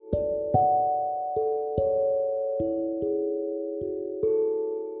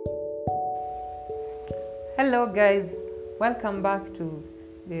Hello guys, welcome back to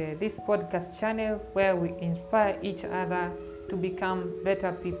this podcast channel where we inspire each other to become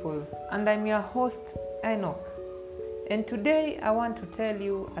better people. And I'm your host Enoch. And today I want to tell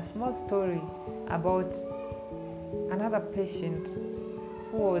you a small story about another patient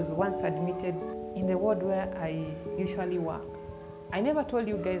who was once admitted in the ward where I usually work. I never told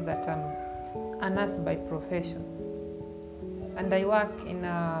you guys that I'm a nurse by profession, and I work in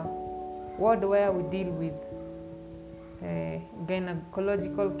a ward where we deal with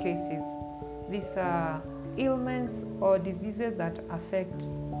gynecological cases. These are ailments or diseases that affect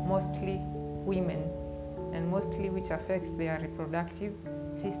mostly women and mostly which affects their reproductive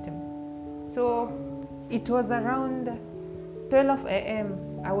system. So it was around 12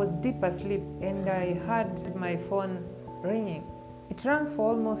 a.m. I was deep asleep and I heard my phone ringing. It rang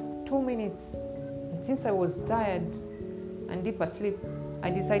for almost 2 minutes, and since I was tired and deep asleep, I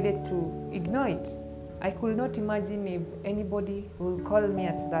decided to ignore it. I could not imagine if anybody would call me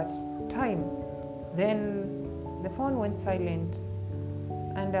at that time. Then the phone went silent,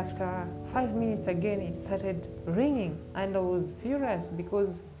 and after 5 minutes again it started ringing, and I was furious because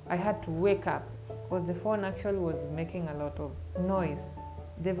I had to wake up because the phone actually was making a lot of noise.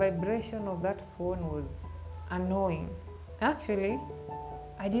 The vibration of that phone was annoying. Actually,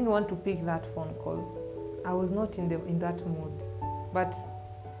 I didn't want to pick that phone call. I was not in that mood. But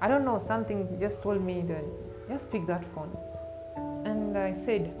I don't know, something just told me that just pick that phone. And I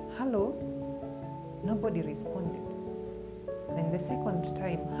said, hello. Nobody responded. Then the second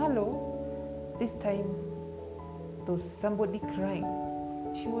time, hello. This time there was somebody crying.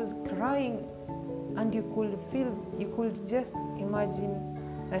 She was crying, and you could just imagine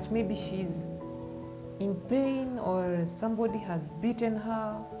that maybe she's in pain or somebody has beaten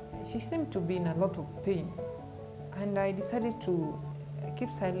her. She seemed to be in a lot of pain, and I decided to keep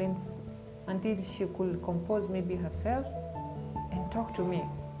silent until she could compose maybe herself and talk to me.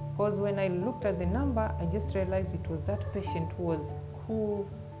 Because when I looked at the number, I just realized it was that patient who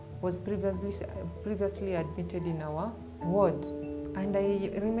was previously admitted in our ward. And I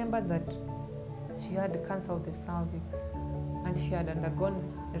remembered that she had cancer of the cervix and she had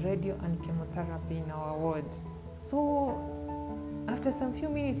undergone radio and chemotherapy in our ward. So after some few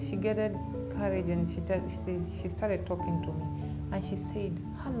minutes, she gathered courage and she started talking to me, and she said,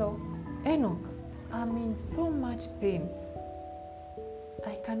 hello, Enoch, I'm in so much pain.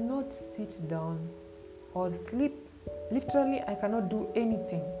 I cannot sit down or sleep. Literally, I cannot do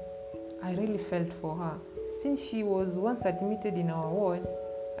anything. I really felt for her. Since she was once admitted in our ward,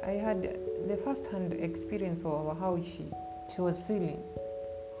 I had the first-hand experience of how she was feeling,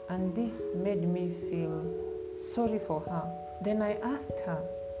 and this made me feel sorry for her. Then I asked her,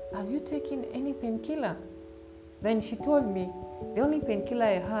 have you taken any painkiller? Then she told me the only painkiller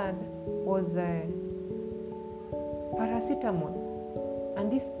I had was paracetamol,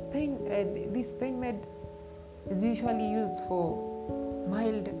 and this pain med is usually used for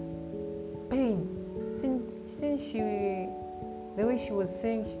mild pain. Since the way she was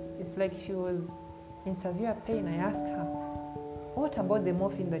saying, it's like she was in severe pain, I asked her, what about the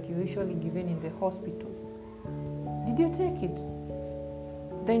morphine that you usually given in the hospital? Did you take it?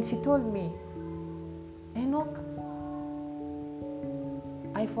 Then she told me, Enoch,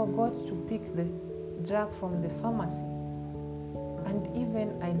 I forgot to pick the drug from the pharmacy, and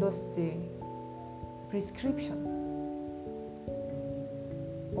even I lost the prescription.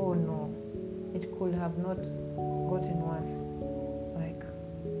 Oh no, it could have not gotten worse, like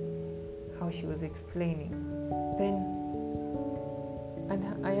how she was explaining. Then,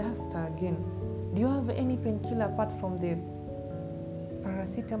 and I asked her again, do you have any painkiller apart from the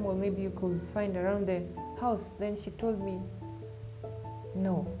paracetamol maybe you could find around the house? Then she told me,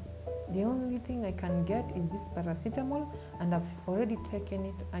 no, the only thing I can get is this paracetamol, and I've already taken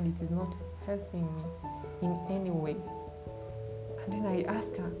it and it is not helping me in any way. And then I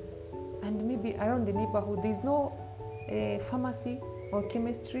asked her, and maybe around the neighborhood there's no pharmacy or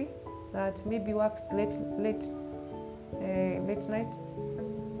chemistry that maybe works late night?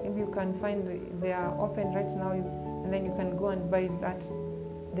 Maybe you can find they are open right now, and then you can go and buy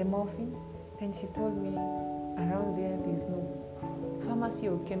the morphine. Then she told me around there is no pharmacy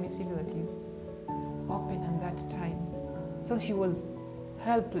or chemistry that is open at that time. So she was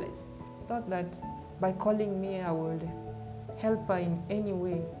helpless. Thought that by calling me I would help her in any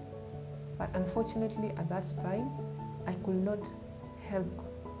way, but unfortunately at that time I could not help her.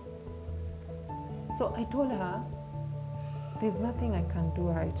 So I told her, there's nothing I can do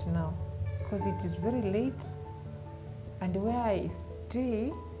right now because it is very late, and where I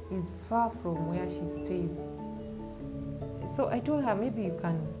stay is far from where she stays. So I told her, maybe you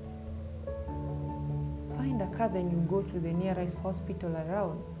can find a car, then you go to the nearest hospital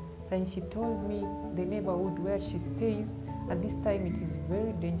around. Then she told me the neighborhood where she stays, at this time it is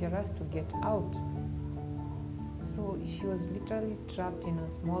very dangerous to get out. So she was literally trapped in a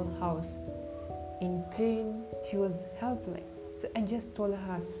small house, in pain. She was helpless. So I just told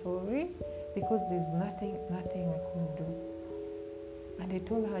her sorry, because there's nothing I could do. And I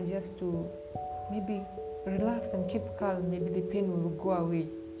told her just to maybe relax and keep calm, maybe the pain will go away.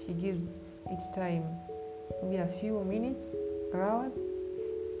 She gives each time maybe a few minutes or hours,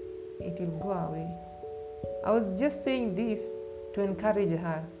 it will go away. I was just saying this to encourage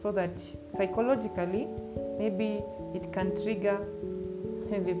her, so that psychologically maybe it can trigger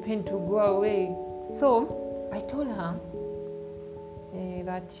the pain to go away. So I told her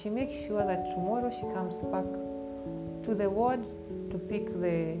that she makes sure that tomorrow she comes back to the ward to pick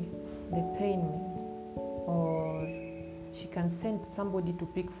the pain med, or she can send somebody to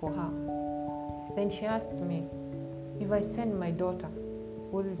pick for her. Then she asked me, if I send my daughter,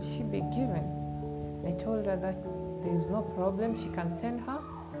 will she be given? I told her that there is no problem, she can send her,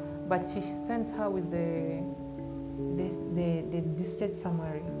 but she sends her with the discharge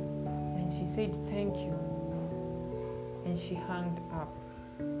summary. And she said thank you, and she hung up.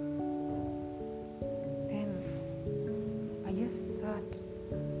 Then I just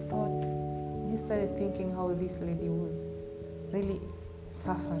started thinking how this lady was really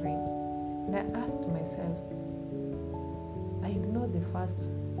suffering. And I asked myself, I ignored the first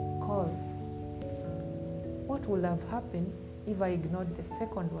call. What would have happened if I ignored the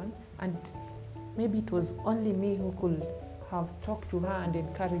second one, and maybe it was only me who could have talked to her and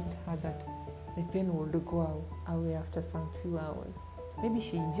encouraged her that the pain would go away after some few hours. Maybe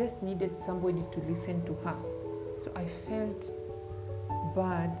she just needed somebody to listen to her. So I felt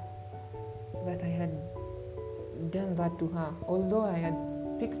bad that I had done that to her, although I had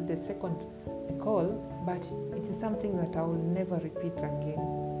picked the second call, but it is something that I will never repeat again,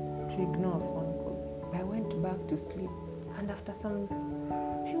 to ignore a phone call. I went back to sleep, and after some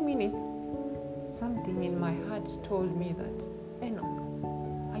few minutes, something in my heart told me that,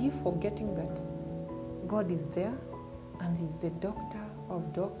 Enoch, are you forgetting that God is there, and He's the doctor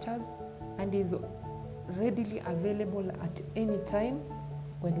of doctors, and is readily available at any time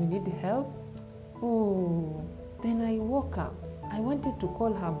when we need help? Oh, then I woke up. I wanted to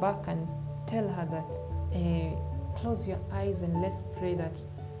call her back and tell her that close your eyes and let's pray that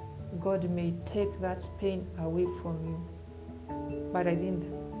God may take that pain away from you. But I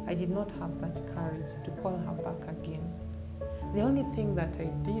did not have that courage to call her back again. The only thing that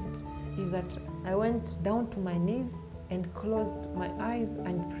I did is that I went down to my knees and closed my eyes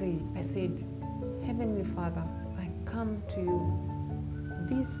and prayed. I said, Heavenly Father, I come to you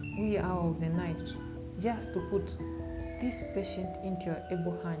this wee hour of the night just to put this patient into your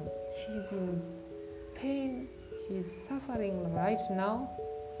able hands. She is in pain. She is suffering right now.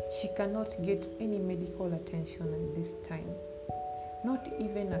 She cannot get any medical attention at this time. Not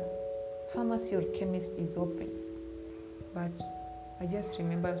even a pharmacy or chemist is open. But I just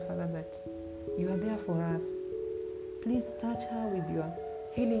remembered, Father, that you are there for us. Please touch her with your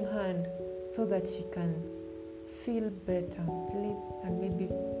healing hand so that she can feel better, sleep, and maybe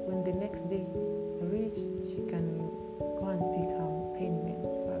when the next day reach, she can go and pick her pain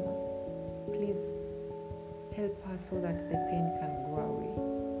meds, Father. Please help her so that the pain can go away.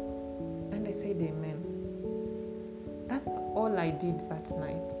 And I said amen. That's all I did that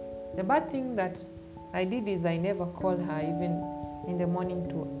night. The bad thing that I did is I never called her even in the morning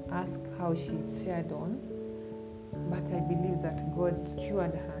to ask how she fared on, but I believe that God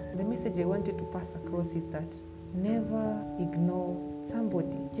cured her. The message I wanted to pass across is that never ignore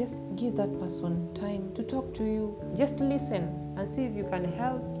somebody. Just give that person time to talk to you. Just listen and see if you can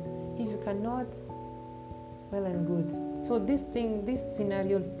help. If you cannot, well and good. So this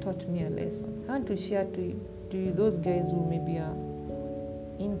scenario taught me a lesson. I want to share to you those guys who maybe are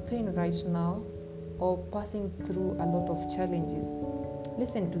in pain right now or passing through a lot of challenges.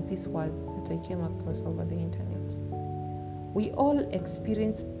 Listen to these words that I came across over the internet. We all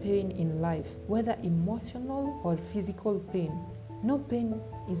experience pain in life, whether emotional or physical pain. No pain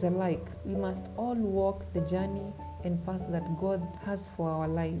is alike. We must all walk the journey and path that God has for our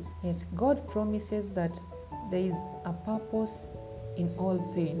lives. Yet God promises that there is a purpose in all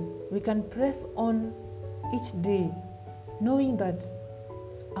pain. We can press on each day knowing that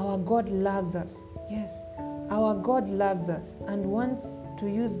our God loves us. Yes, our God loves us and wants to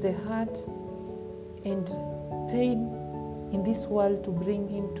use the hurt and pain in this world to bring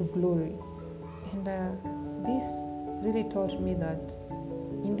Him to glory. And this really taught me that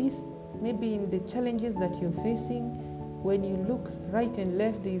maybe in the challenges that you're facing, when you look right and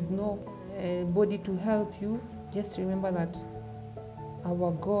left, there is no body to help you, just remember that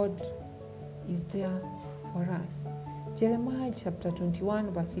our God is there for us. Jeremiah chapter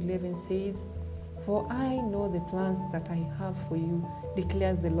 21 verse 11 says, "For I know the plans that I have for you,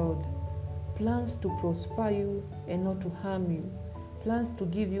 declares the Lord, plans to prosper you and not to harm you, plans to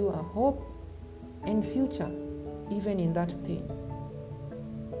give you a hope and future, even in that pain."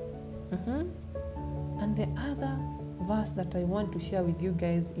 And the other verse that I want to share with you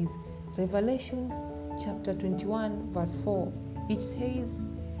guys is Revelation chapter 21 verse 4. It says,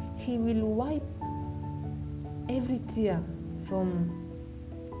 "He will wipe every tear from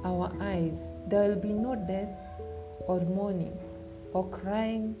our eyes. There will be no death or mourning or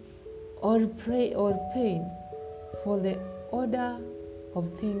crying or pain, for the order of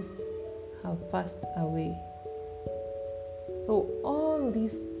things have passed away." So all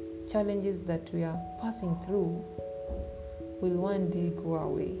these challenges that we are passing through will one day go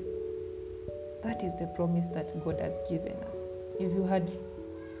away. That is the promise that God has given us. If you had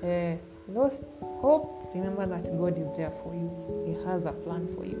lost hope, remember that God is there for you. He has a plan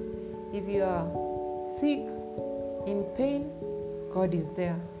for you. If you are sick, in pain, God is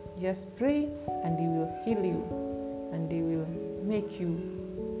there. Just pray and He will heal you and He will make you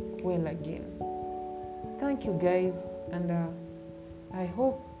well again. Thank you guys, and I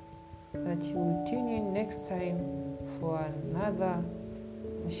hope that you will tune in next time for another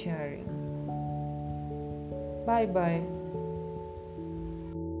sharing. Bye bye.